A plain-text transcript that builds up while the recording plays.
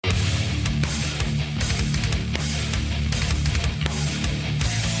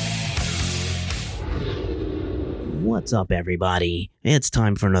What's up, everybody? It's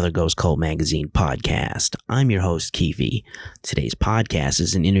time for another Ghost Cult Magazine podcast. I'm your host, Keefe. Today's podcast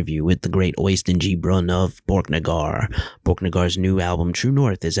is an interview with the great Øystein G. Brun of Borknagar. Borknagar's new album, True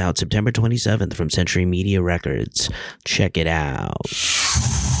North, is out September 27th from Century Media Records. Check it out.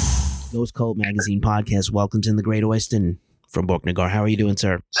 Ghost Cult Magazine podcast welcomes in the great Øystein from Borknagar. How are you doing,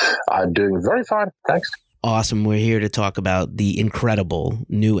 sir? I'm doing very fine, thanks. Awesome. We're here to talk about the incredible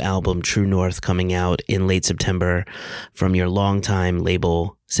new album, True North, coming out in late September from your longtime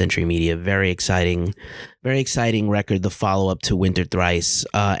label, Century Media. Very exciting record, the follow-up to Winter Thrice,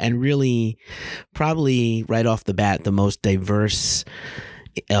 and really probably right off the bat, the most diverse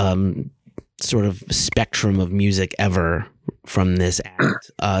sort of spectrum of music ever from this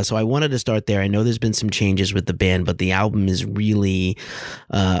act. So I wanted to start there. I know there's been some changes with the band, but the album is really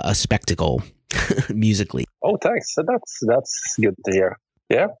a spectacle musically. Oh, thanks. That's good to hear.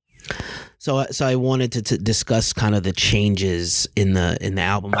 Yeah. So I wanted to discuss kind of the changes in the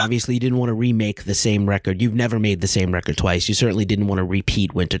album. Obviously, you didn't want to remake the same record. You've never made the same record twice. You certainly didn't want to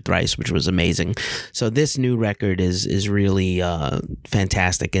repeat Winter Thrice, which was amazing. So this new record is really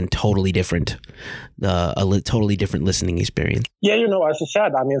fantastic and totally different. A totally different listening experience. Yeah, as I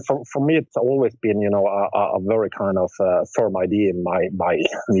said, I mean, for me, it's always been, a very kind of firm idea in my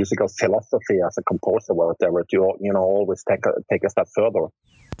musical philosophy as a composer, whatever, to, always take a step further.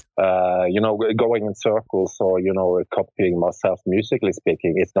 Going in circles or, copying myself musically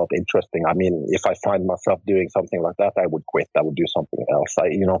speaking, it's not interesting. I mean, if I find myself doing something like that, I would quit. I would do something else.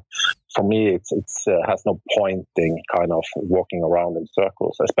 For me, it's has no point in kind of walking around in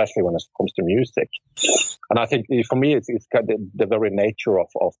circles, especially when it comes to music. And I think for me, it's kind of the very nature of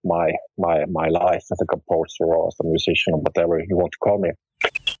my life as a composer or as a musician or whatever you want to call me.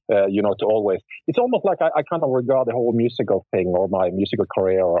 To always, it's almost like I kind of regard the whole musical thing or my musical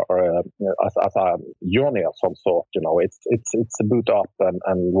career as a journey of some sort. It's a boot up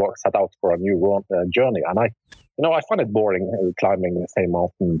and work set out for a new journey. And I find it boring climbing the same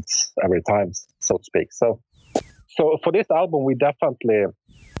mountains every time, so to speak. So for this album, we definitely,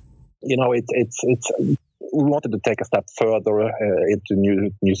 we wanted to take a step further into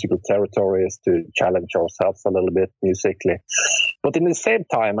new musical territories to challenge ourselves a little bit musically. But in the same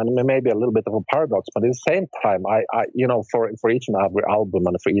time, and maybe a little bit of a paradox, but at the same time, I for each and every album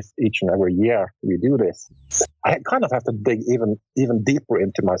and for each and every year we do this, I kind of have to dig even deeper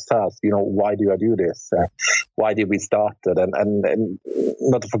into myself. Why do I do this? Why did we start it? And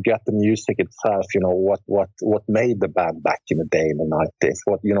not to forget the music itself. What made the band back in the day in the 90s?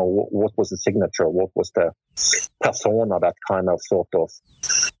 What was the signature? What was the persona that kind of sort of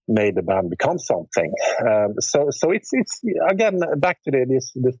made the band become something? So it's again back to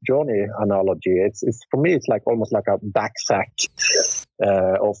this journey analogy. It's for me, it's like almost like a backpack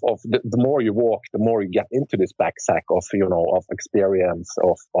of the more you walk, the more you get into this backpack of experience,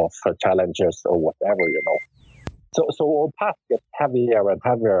 of challenges or whatever. So our path gets heavier and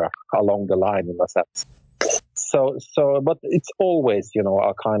heavier along the line in a sense. So but it's always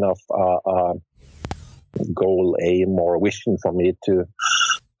a kind of goal, aim, or vision for me to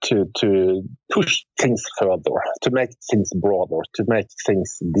push things further, to make things broader, to make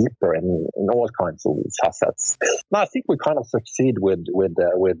things deeper in all kinds of facets. And I think we kind of succeed with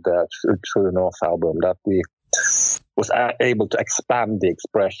the True North album, that we was able to expand the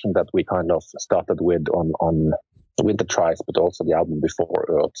expression that we kind of started with on Winter Thrice, but also the album before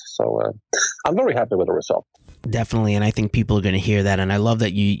Earth. So I'm very happy with the result. Definitely, and I think people are going to hear that, and I love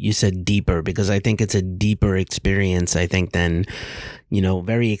that you said deeper, because I think it's a deeper experience, I think, than,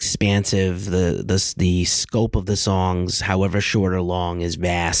 very expansive. The scope of the songs, however short or long, is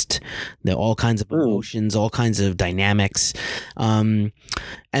vast. There are all kinds of emotions, all kinds of dynamics. And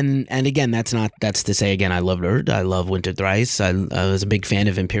again, that's to say, again, I loved Earth, I love Winter Thrice. I was a big fan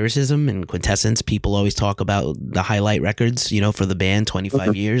of Empiricism and Quintessence. People always talk about the highlight records, for the band,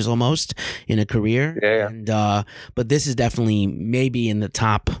 25 years almost in a career. Yeah. And but this is definitely maybe in the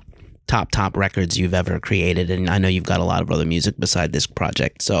top records you've ever created, and I know you've got a lot of other music beside this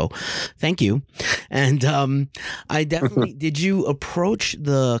project, so thank you. And I definitely did you approach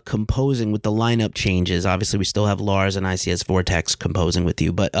the composing with the lineup changes? Obviously we still have Lars and ICS Vortex composing with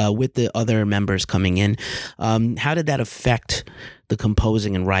you, but with the other members coming in, how did that affect the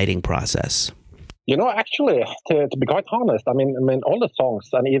composing and writing process? Actually, to be quite honest, I mean, all the songs,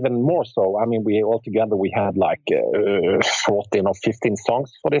 and even more so, I mean, we had like 14 or 15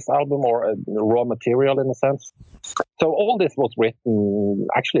 songs for this album, or raw material in a sense. So all this was written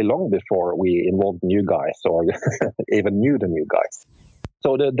actually long before we involved new guys, or even knew the new guys.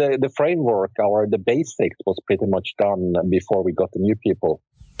 So the framework, or the basics, was pretty much done before we got the new people.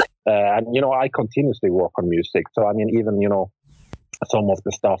 And, you know, I continuously work on music. So, I mean, even, you know, some of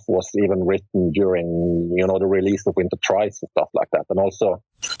the stuff was even written during, you know, the release of Winter Tries and stuff like that. And also,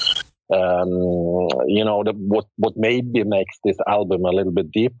 you know, what maybe makes this album a little bit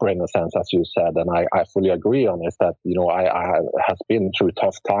deeper in a sense, as you said, and I fully agree on, is that, you know, I has been through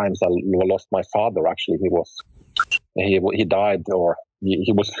tough times. I lost my father, actually. He died, or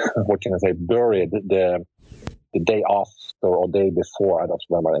he was, what can I say, buried the day after or day before. I don't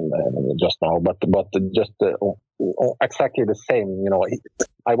remember just now, but just exactly the same. You know,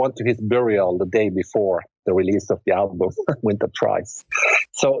 I went to his burial the day before the release of the album Winter Tries.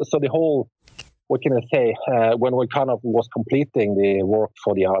 So the whole, what can I say, when we kind of was completing the work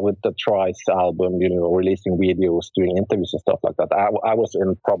for the Winter Tries album, you know, releasing videos, doing interviews and stuff like that, I was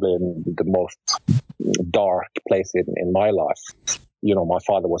in probably the most dark place in my life. You know, my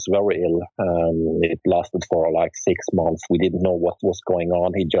father was very ill. It lasted for like 6 months. We didn't know what was going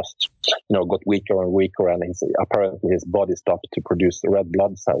on. He just, you know, got weaker and weaker, and apparently his body stopped to produce the red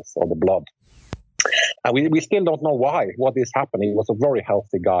blood cells, or the blood. And we still don't know what is happening. He was a very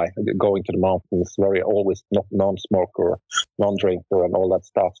healthy guy, going to the mountains, always not non-smoker, non-drinker, and all that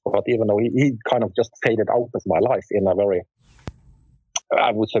stuff. But even though he kind of just faded out of my life in a very,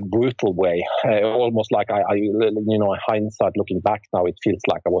 I would say, brutal way, almost like I, you know, hindsight, looking back now, it feels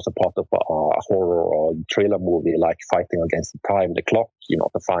like I was a part of a horror or thriller movie, like fighting against the time, the clock, you know,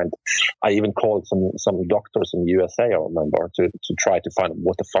 to find. I even called some doctors in the USA, I remember, to try to find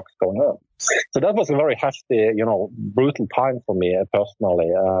what the fuck's going on. So that was a very hefty, you know, brutal time for me personally,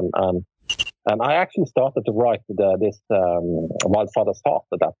 and I actually started to write this Wildfather's Heart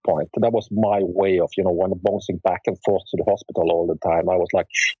at that point. That was my way of, you know, when bouncing back and forth to the hospital all the time. I was like,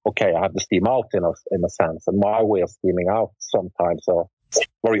 okay, I have to steam out in a sense. And my way of steaming out sometimes, or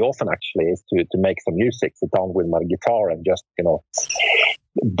very often actually, is to make some music, sit down with my guitar and just, you know,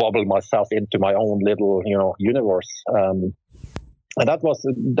 bubble myself into my own little, you know, universe. And that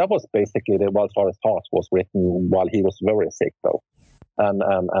was basically the Wildfather's Heart was written while he was very sick, though. And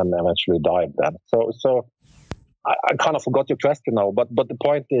eventually died then. So I kind of forgot your question now, but the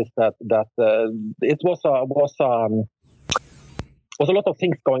point is that it was a lot of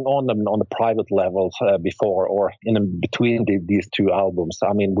things going on the private levels before or in between these two albums.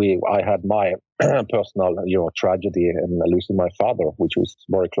 I mean, I had my personal, you know, tragedy in losing my father, which was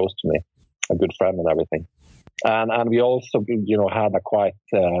very close to me, a good friend and everything, and we also, you know, had a quite.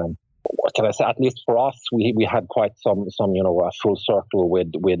 What can I say? At least for us, we had quite some you know, a full circle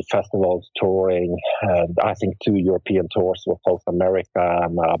with festivals, touring. I think 2 European tours with South America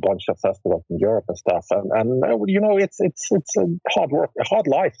and a bunch of festivals in Europe and stuff. And you know, it's a hard work, a hard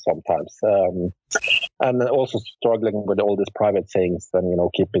life sometimes, and also struggling with all these private things and, you know,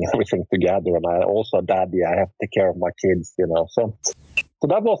 keeping everything together. And I also a daddy. I have to take care of my kids, you know. So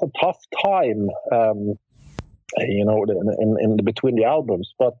that was a tough time. You know, in between the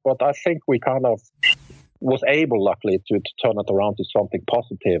albums, but I think we kind of was able, luckily, to turn it around to something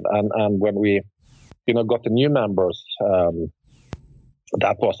positive. And when we, you know, got the new members,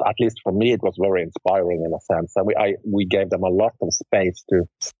 that was, at least for me, it was very inspiring in a sense. And we gave them a lot of space to,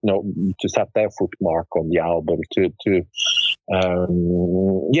 you know, to set their footmark on the album, to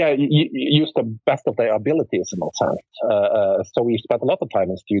use the best of their abilities in a sense. So we spent a lot of time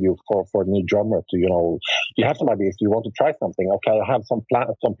in studio for a new drummer to, you know, you have some ideas, you want to try something. Okay, I have some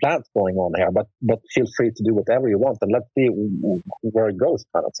plans going on here, but feel free to do whatever you want, and let's see where it goes,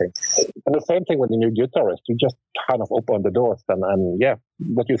 kind of thing. And the same thing with the new guitarist. You just kind of open the doors and yeah,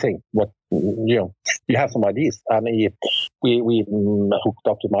 what do you think? What, you know, you have some ideas, and we hooked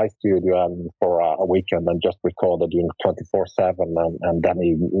up to my studio and for a weekend and just recorded, you know, 24/7, and then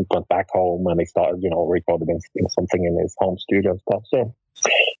he went back home and he started, you know, recording something in his home studio and stuff.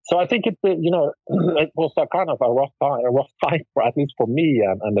 So I think it, you know, it was a kind of a rough time for, at least for me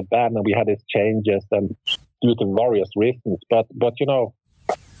and the band, and we had these changes and due to various reasons. But you know,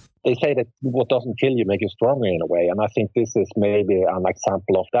 they say that what doesn't kill you makes you stronger in a way, and I think this is maybe an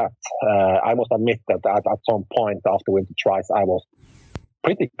example of that. I must admit that at some point after Winter Tries, I was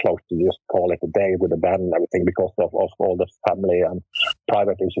pretty close to just call it a day with the band and everything because of all the family and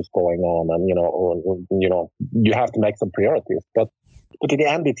private issues going on, and you know, you have to make some priorities. But in the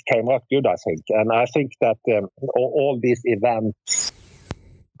end, it came out good, I think, and I think that all these events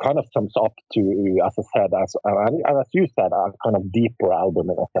kind of sums up to, as I said, as you said, a kind of deeper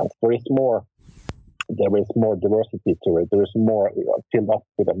album in a sense. There is more diversity to it. There is more filled up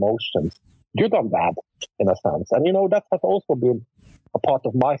with emotions, good and bad, in a sense. And you know, that has also been a part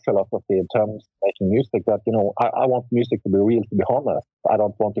of my philosophy in terms of making music that, I want music to be real, to be honest. I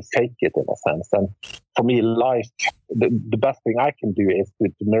don't want to fake it in a sense. And for me, life, the best thing I can do is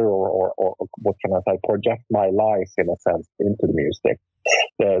to mirror or what can I say, project my life in a sense into the music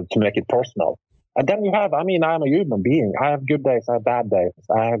to make it personal. And then you have, I'm a human being. I have good days, I have bad days.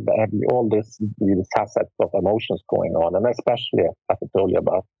 I have all these facets of emotions going on, and especially, as I told you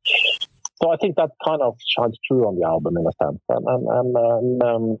about. So I think that kind of shines through on the album in a sense. And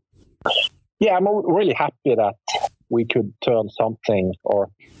I'm really happy that we could turn something, or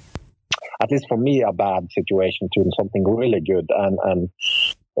at least for me, a bad situation to something really good. And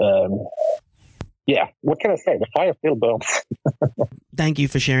what can I say? The fire still burns. Thank you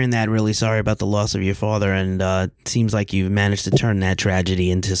for sharing that. Really sorry about the loss of your father, and it seems like you've managed to turn that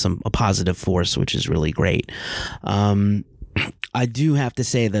tragedy into a positive force, which is really great. I do have to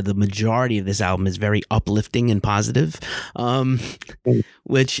say that the majority of this album is very uplifting and positive,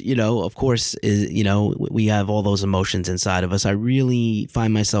 which, of course, is, we have all those emotions inside of us. I really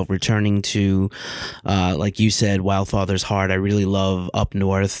find myself returning to, like you said, Wildfather's Heart. I really love Up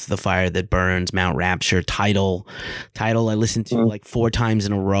North, The Fire That Burns, Mount Rapture, Tidal. I listened to like 4 times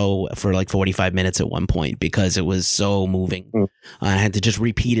in a row for like 45 minutes at one point because it was so moving. I had to just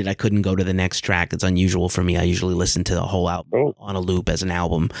repeat it. I couldn't go to the next track. It's unusual for me. I usually listen to the whole album on a loop as an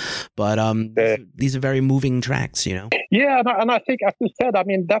album, but these are very moving tracks, Yeah, and I think, as you said,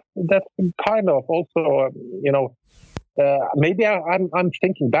 that's kind of also, maybe I'm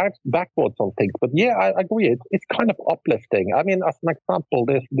thinking backwards on things, but yeah, I agree. It's kind of uplifting. As an example,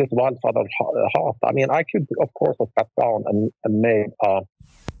 this Wildfather's Heart. I could, of course, have sat down and made a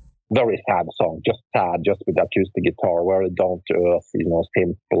very sad song, just sad, just with acoustic guitar, very down to earth,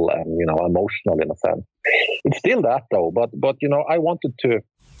 simple and emotional in a sense. It's still that though, but I wanted to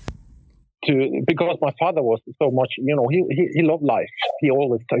because my father was so much, he loved life. He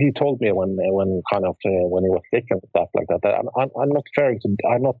told me when he was sick and stuff like that. I'm not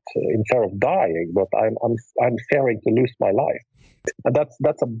in fear of dying, but I'm fearing to lose my life. And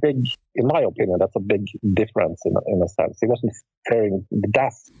that's a big, in my opinion, that's a big difference in a sense. He wasn't fearing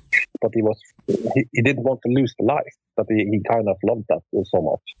death, but he didn't want to lose the life, but he kind of loved that so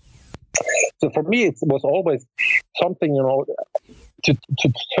much. So for me, it was always something, to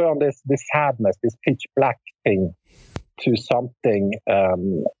turn this sadness, this pitch black thing, to something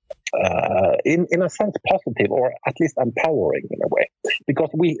in a sense positive, or at least empowering in a way, because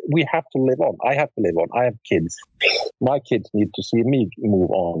we have to live on. I have to live on. I have kids. My kids need to see me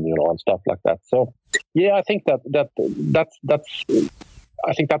move on, and stuff like that. So yeah, I think that's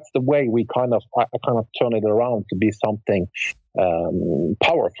I think that's the way I kind of turn it around to be something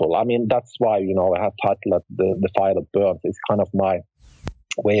powerful. That's why I have titled the Fire That Burns. It's kind of my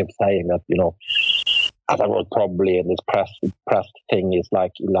way of saying that, as I wrote probably in this press thing, is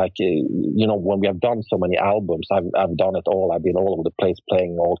like when we have done so many albums, I've done it all. I've been all over the place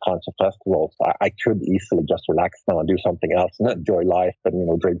playing all kinds of festivals. I could easily just relax now and do something else and enjoy life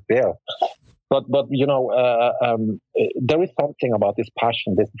and drink beer. But there is something about this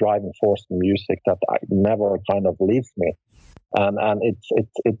passion, this driving force in music that never kind of leaves me, and it's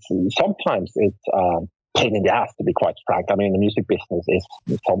sometimes it's pain in the ass, to be quite frank. The music business is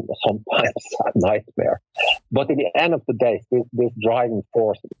sometimes a nightmare. But at the end of the day, this driving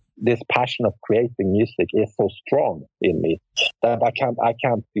force, this passion of creating music is so strong in me that I can't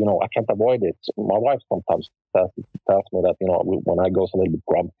avoid it. My wife sometimes tells me that, when I go a little bit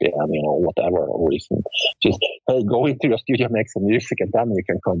grumpy and, whatever reason, just, hey, go into your studio, make some music, and then you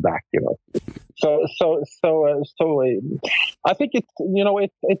can come back, So I think it's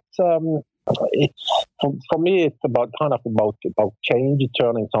for me, it's about change,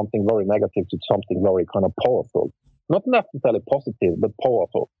 turning something very negative to something very kind of powerful. Not necessarily positive, but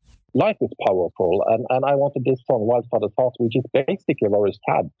powerful. Life is powerful, and I wanted this song, Wildfather's Heart, which is basically a very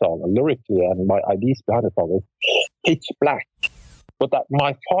sad song, lyrically, and my ideas behind the song is pitch black. But that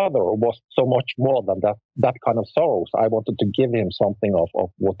my father was so much more than that kind of sorrows. I wanted to give him something of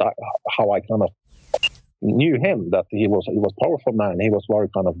how I kind of knew him, that he was a powerful man. He was very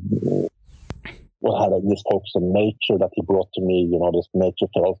kind of had this focus on nature that he brought to me, this nature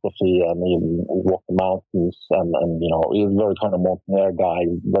philosophy, and he walked the mountains, and he was very kind of mountaineer guy,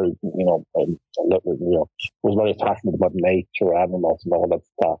 very, was very fascinated about nature, animals, and all that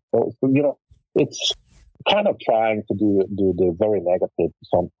stuff. So it's kind of trying to do the very negative to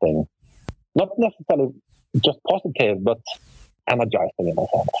something, not necessarily just positive, but energizing in a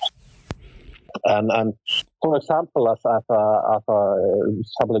sense. And for example, as some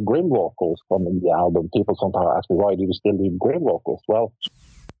of the grim vocals from the album, people sometimes ask me, why do you still do grim vocals? Well,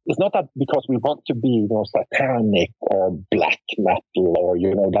 it's not that because we want to be, satanic or black metal or,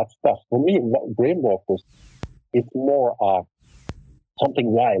 that stuff. For me, Grimwalkers, it's more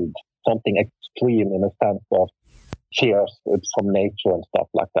something wild, something extreme in a sense of cheers from nature and stuff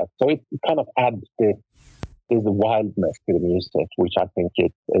like that. So it kind of adds this wildness to the music, which I think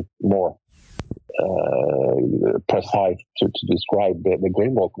it's more precise to describe the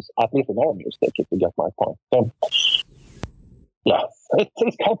Grimwalkers, at least in our music, if you get my point. So, yeah,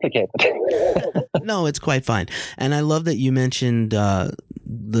 it's complicated. No, it's quite fine. And I love that you mentioned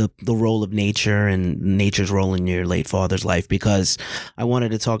the role of nature and nature's role in your late father's life, because I wanted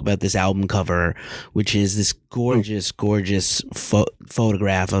to talk about this album cover, which is this gorgeous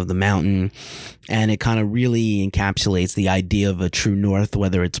photograph of the mountain. And it kind of really encapsulates the idea of a true north,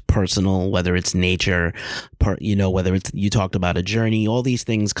 whether it's personal, whether it's nature, whether it's, you talked about a journey, all these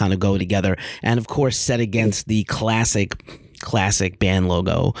things kind of go together. And of course, set against the classic band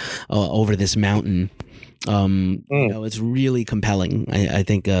logo over this mountain. It's really compelling. I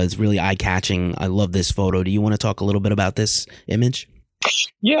think it's really eye-catching. I love this photo. Do you want to talk a little bit about this image?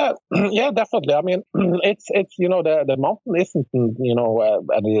 Yeah, definitely. I mean, it's the mountain isn't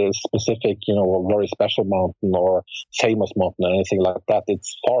any specific very special mountain or famous mountain or anything like that.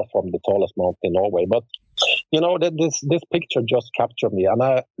 It's far from the tallest mountain in Norway, but this picture just captured me. And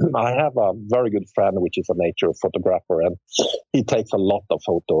I have a very good friend which is a nature photographer, and he takes a lot of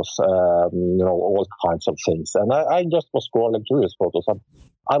photos, all kinds of things. And I just was scrolling through his photos, and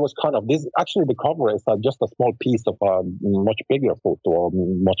I was kind of this. Actually, the cover is just a small piece of a much bigger photo or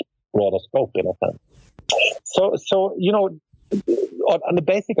much broader scope in a sense. So and the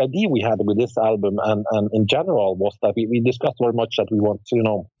basic idea we had with this album and in general was that we discussed very much that we want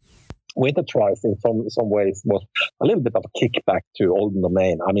to Winter Tries in some ways was a little bit of a kickback to Olden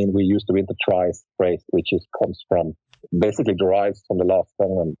Domain. I mean, we used the Winter Tries phrase, which basically derives from the last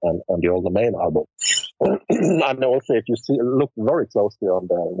song and the Old Domain album. And also, if you look very closely on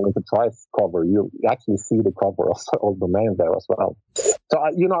the Winter Tries cover, you actually see the cover of Old Domain there as well. So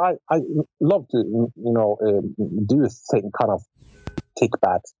I love to do this thing, kind of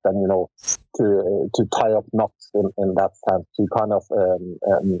kickbacks and to tie up knots in that sense, to kind of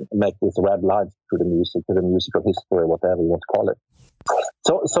make these red lines to the musical history, whatever you want to call it.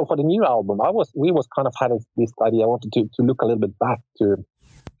 So for the new album, we was kind of having this idea. I wanted to look a little bit back to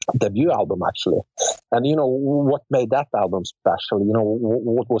the debut album actually, and what made that album special.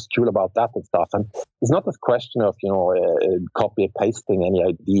 What was cool about that and stuff. And it's not a question of copy and pasting any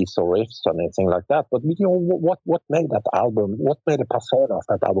ideas or riffs or anything like that. But what made that album? What made the persona of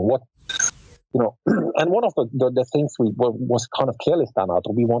that album? And one of the things was kind of clearly stand out.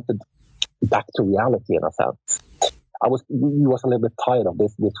 We wanted back to reality in a sense. We was a little bit tired of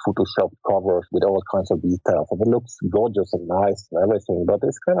this Photoshop covers with all kinds of details. And it looks gorgeous and nice and everything, but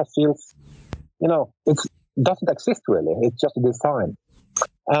this kind of feels, it doesn't exist really. It's just a design.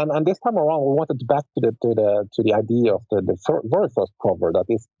 And this time around, we wanted back to the idea of the very first cover that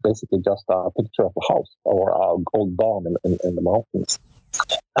is basically just a picture of a house or an old barn in the mountains.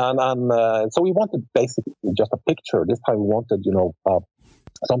 And so we wanted basically just a picture. This time we wanted,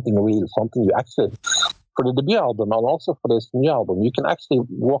 something real, something you actually. For the debut album and also for this new album, you can actually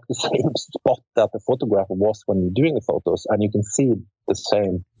walk the same spot that the photographer was when doing the photos, and you can see the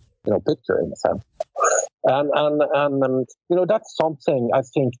same, picture in a sense. And that's something I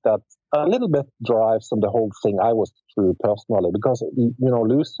think that a little bit drives from the whole thing I was through personally, because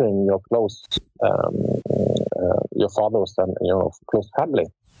losing your close, your fathers and close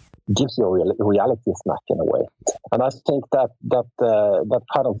family gives you a reality smack in a way. And I think that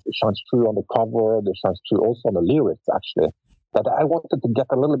kind of shines through on the cover, it shines through also on the lyrics actually. That I wanted to get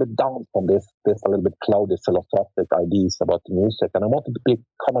a little bit down from this a little bit cloudy philosophic ideas about the music, and I wanted to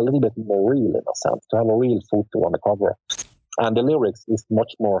become a little bit more real in a sense, to have a real photo on the cover. And the lyrics is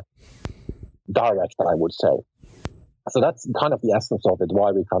much more direct, I would say. So that's kind of the essence of it,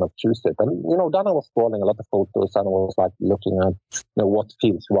 why we kind of choose it. And, then I was scrolling a lot of photos and I was like looking at, what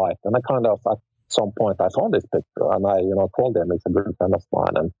feels right. And I kind of, at some point, I found this picture and I, called him. He's a good friend of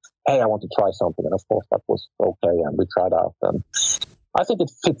mine. And, hey, I want to try something. And of course, that was okay. And we tried out. And I think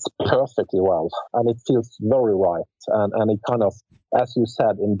it fits perfectly well. And it feels very right. And it kind of, as you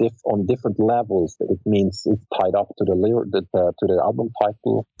said, on different levels, it means it's tied up to the album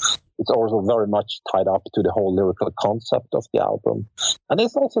title. It's also very much tied up to the whole lyrical concept of the album. And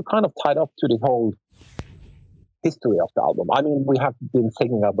it's also kind of tied up to the whole history of the album. I mean, we have been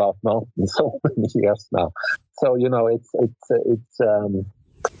singing about mountains so many years now. So,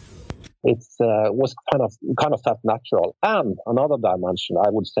 was kind of felt natural. And another dimension, I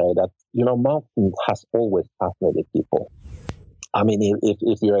would say that, mountains has always fascinated people. I mean,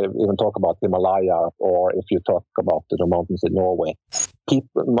 if you even talk about Himalaya, or if you talk about the mountains in Norway,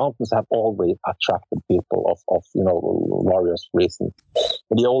 mountains have always attracted people of various reasons.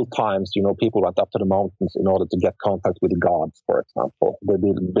 In the old times, people went up to the mountains in order to get contact with the gods, for example. They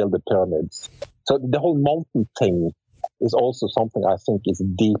build the pyramids. So the whole mountain thing is also something I think is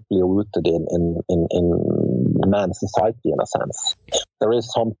deeply rooted in man's society, in a sense. There is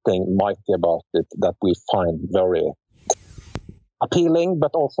something mighty about it that we find very appealing,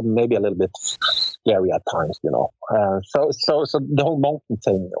 but also maybe a little bit scary at times, So the whole mountain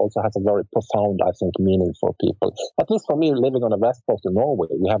thing also has a very profound, I think, meaning for people. At least for me, living on the west coast of Norway,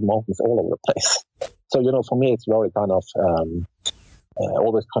 we have mountains all over the place. So, for me, it's very kind of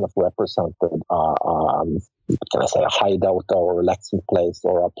always kind of represented, can I say, a hideout or a relaxing place,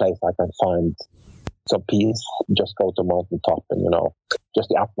 or a place I can find some peace. Just go to mountaintop and, just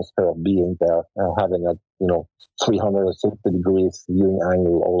the atmosphere of being there, having a, 360 degrees viewing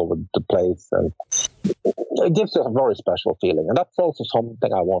angle all over the place. And it gives you a very special feeling. And that's also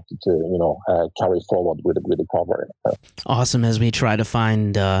something I wanted to, carry forward with the cover. Awesome. As we try to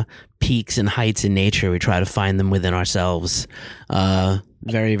find peaks and heights in nature, we try to find them within ourselves.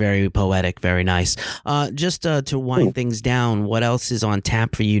 Very, very poetic. Very nice. Just to wind things down, what else is on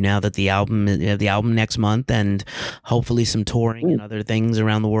tap for you now that the album next month, and hopefully some touring and other things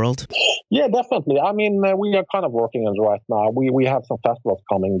around the world? Yeah, definitely. I mean, we are kind of working on it right now. We have some festivals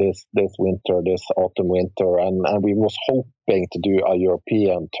coming this winter, this autumn, winter, and we was hoping to do a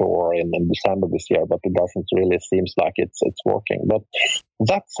European tour in December this year, but it doesn't really seems like it's working. But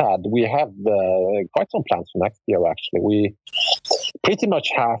that said, we have quite some plans for next year. Actually, we pretty much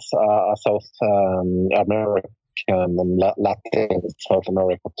have a South American and Latin South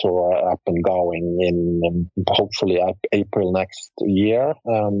America tour up and going in hopefully April next year.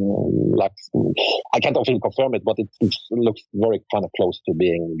 I can't officially confirm it, but it looks very kind of close to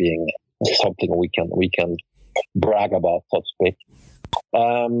being something we can brag about, so to speak.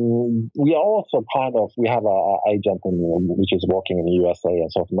 We are also we have an agent which is working in the USA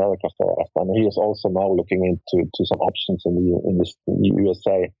and South America for us, and he is also now looking into some options in the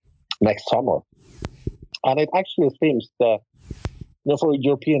USA next summer. And it actually seems that for a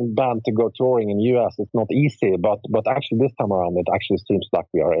European band to go touring in the US, it's not easy, but actually this time around it actually seems like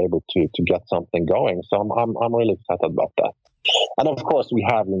we are able to get something going. So I'm really excited about that. And of course we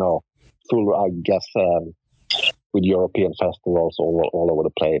have full, I guess, with European festivals all over the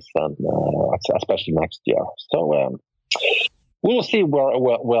place, and especially next year. So we'll see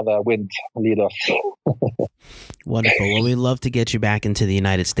where the wind leads us. Wonderful. Well, we'd love to get you back into the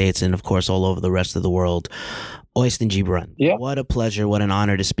United States and, of course, all over the rest of the world. Øystein Gibran, What a pleasure, what an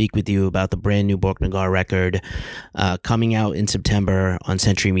honor to speak with you about the brand new Borknagar record coming out in September on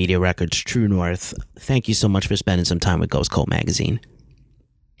Century Media Records, True North. Thank you so much for spending some time with Ghost Cult Magazine.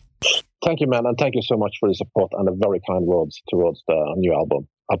 Thank you, man, and thank you so much for the support and the very kind words towards the new album.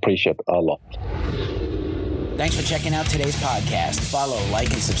 I appreciate it a lot. Thanks for checking out today's podcast. Follow,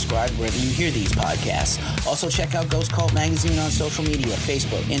 like, and subscribe wherever you hear these podcasts. Also, check out Ghost Cult Magazine on social media,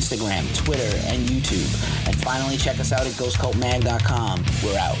 Facebook, Instagram, Twitter, and YouTube. And finally, check us out at ghostcultmag.com.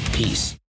 We're out. Peace.